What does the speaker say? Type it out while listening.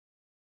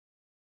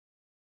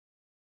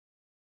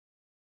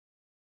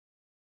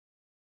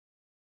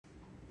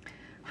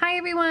Hi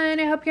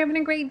everyone, I hope you're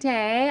having a great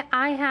day.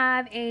 I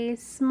have a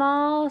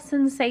small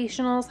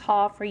ScentSationals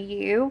haul for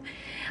you.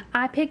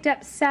 I picked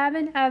up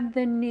 7 of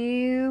the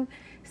new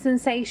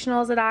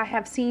ScentSationals that I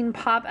have seen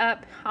pop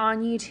up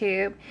on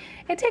YouTube.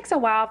 It takes a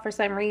while for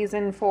some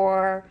reason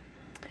for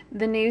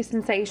the new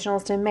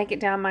ScentSationals to make it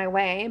down my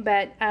way,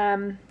 but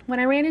when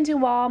I ran into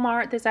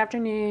Walmart this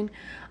afternoon,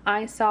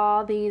 I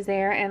saw these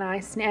there and I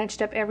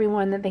snatched up every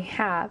one that they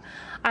have.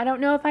 I don't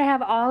know if I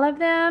have all of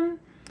them,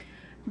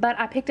 but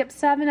I picked up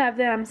 7 of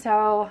them,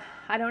 so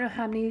I don't know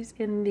how many's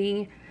in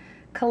the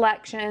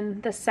collection,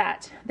 the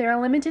set. They're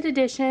a limited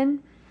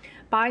edition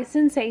by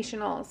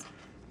ScentSationals.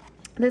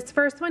 This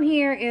first one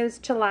here is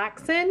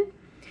Chillaxin,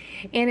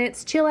 and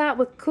it's Chill Out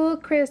with Cool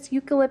Crisp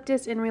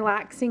Eucalyptus and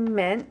Relaxing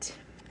Mint.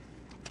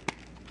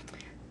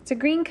 It's a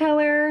green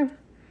color.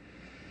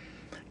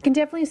 I can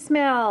definitely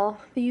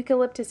smell the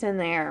eucalyptus in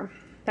there.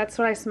 That's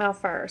what I smell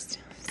first.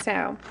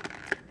 So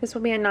this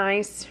will be a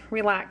nice,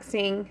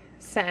 relaxing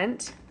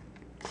scent.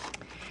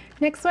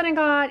 Next one I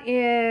got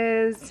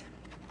is,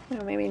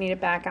 oh, maybe I need to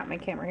back out my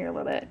camera here a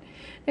little bit.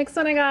 Next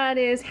one I got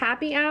is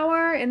Happy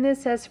Hour, and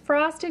this says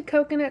Frosted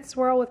Coconut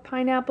Swirl with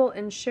Pineapple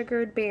and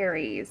Sugared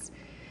Berries.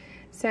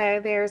 So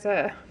there's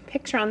a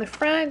picture on the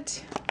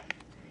front.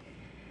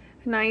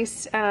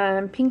 Nice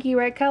pinky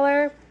red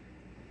color.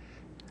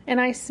 And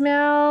I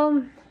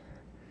smell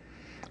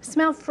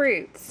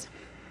fruits.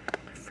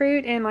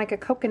 Fruit and like a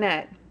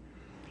coconut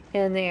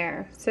in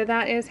there. So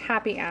that is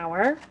Happy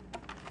Hour.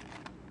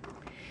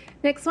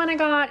 Next one I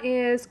got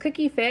is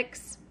Cookie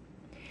Fix.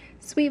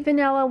 Sweet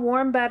vanilla,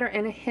 warm butter,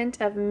 and a hint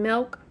of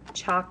milk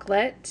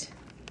chocolate.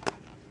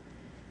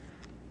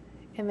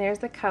 And there's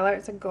the color.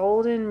 It's a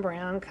golden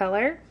brown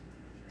color.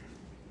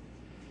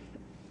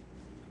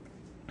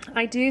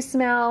 I do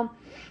smell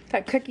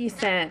that cookie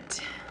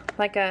scent,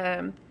 like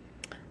a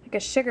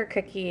sugar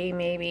cookie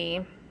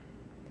maybe.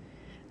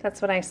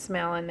 That's what I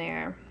smell in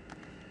there.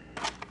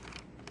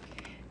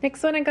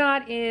 Next one I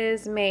got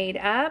is Maid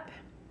Up.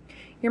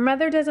 Your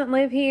mother doesn't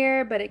live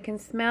here, but it can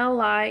smell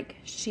like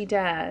she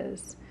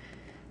does.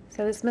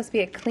 So this must be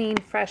a clean,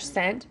 fresh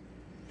scent.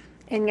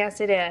 And yes,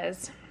 it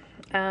is.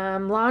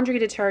 Laundry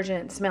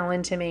detergent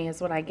smelling to me is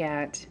what I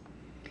get.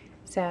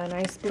 So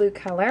nice blue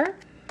color.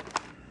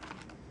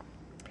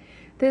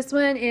 This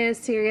one is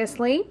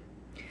Seriously.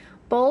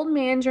 Bold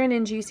mandarin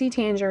and juicy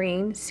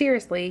tangerine.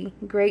 Seriously,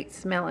 great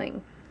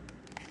smelling.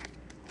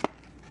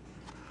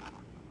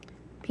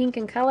 Pink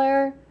in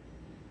color.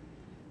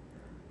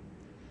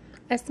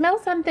 I smell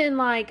something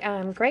like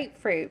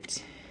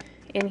grapefruit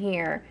in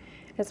here.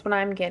 That's what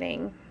I'm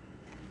getting.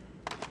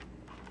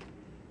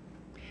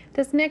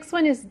 This next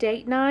one is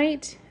Date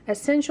Night.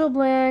 Essential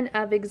blend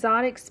of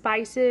exotic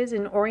spices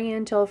and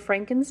oriental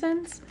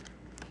frankincense.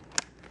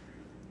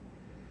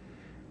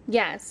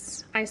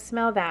 Yes, I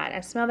smell that. I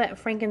smell that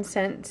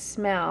frankincense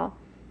smell.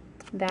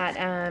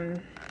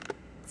 That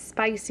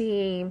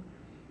spicy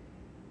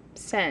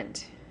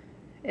scent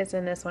is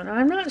in this one.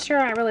 I'm not sure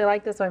I really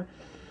like this one.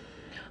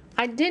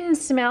 I didn't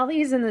smell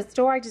these in the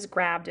store, I just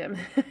grabbed them.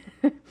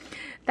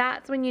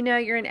 That's when you know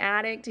you're an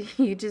addict,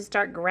 you just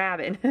start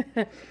grabbing.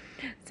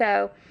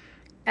 So,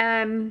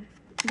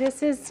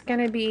 this is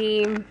gonna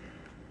be,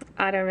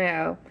 I don't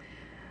know.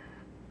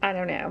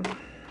 And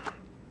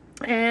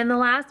the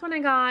last one I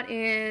got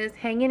is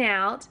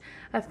Hangin'Out,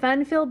 a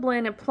fun-filled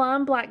blend of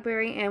plum,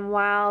 blackberry, and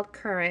wild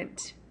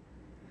currant.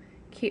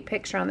 Cute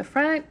picture on the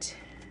front.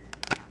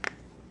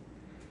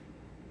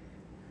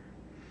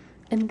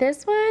 And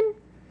this one,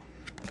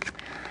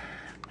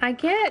 I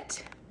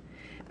get,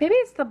 maybe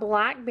it's the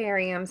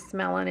blackberry I'm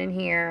smelling in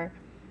here,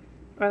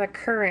 or the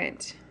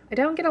currant. I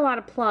don't get a lot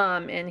of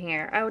plum in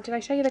here. Oh, did I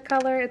show you the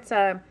color? It's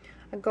a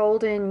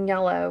golden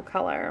yellow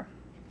color.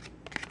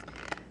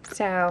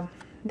 So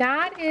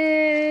that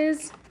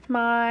is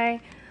my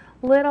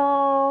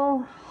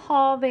little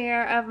haul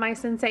there of my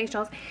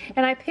ScentSationals.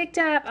 And I picked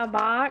up a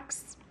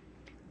box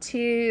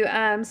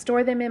to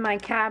store them in my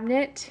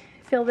cabinet,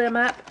 fill them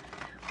up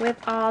with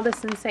all the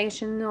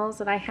ScentSationals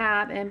that I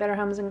have in Better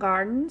Homes and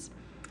Gardens.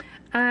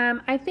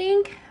 I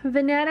think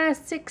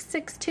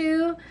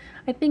Vanetta662,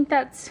 I think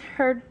that's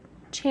her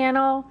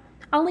channel.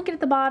 I'll link it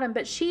at the bottom,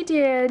 but she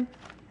did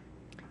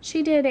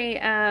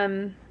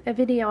a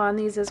video on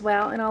these as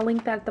well, and I'll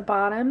link that at the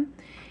bottom,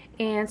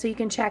 and so you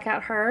can check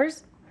out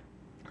hers.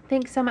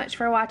 Thanks so much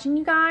for watching,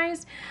 you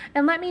guys,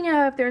 and let me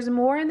know if there's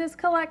more in this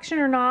collection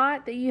or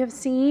not that you have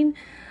seen.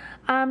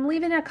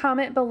 Leave in a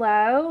comment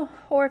below,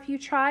 or if you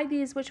tried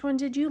these, which one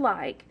did you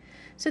like?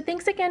 So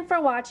thanks again for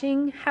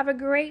watching. Have a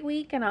great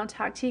week, and I'll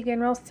talk to you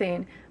again real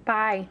soon.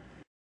 Bye.